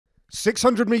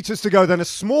600 metres to go, then a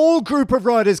small group of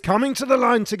riders coming to the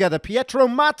line together. Pietro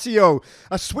Matteo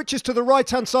switches to the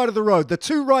right-hand side of the road. The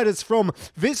two riders from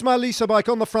Visma Lease Bike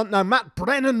on the front now. Matt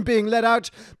Brennan being led out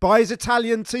by his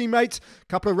Italian teammate. A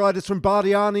couple of riders from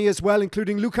Bardiani as well,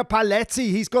 including Luca Paletti.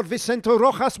 He's got Vicento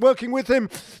Rojas working with him.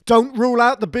 Don't rule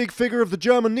out the big figure of the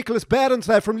German Nicholas Behrens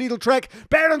there from Lidl Trek.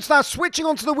 Behrens now switching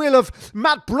onto the wheel of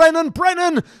Matt Brennan.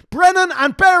 Brennan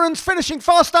and Behrens finishing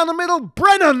fast down the middle.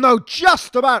 Brennan, though,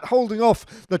 just about holding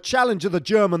off the challenge of the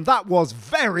German. That was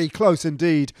very close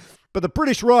indeed. But the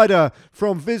British rider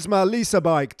from Visma Lease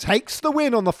Bike takes the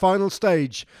win on the final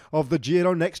stage of the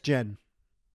Giro Next Gen.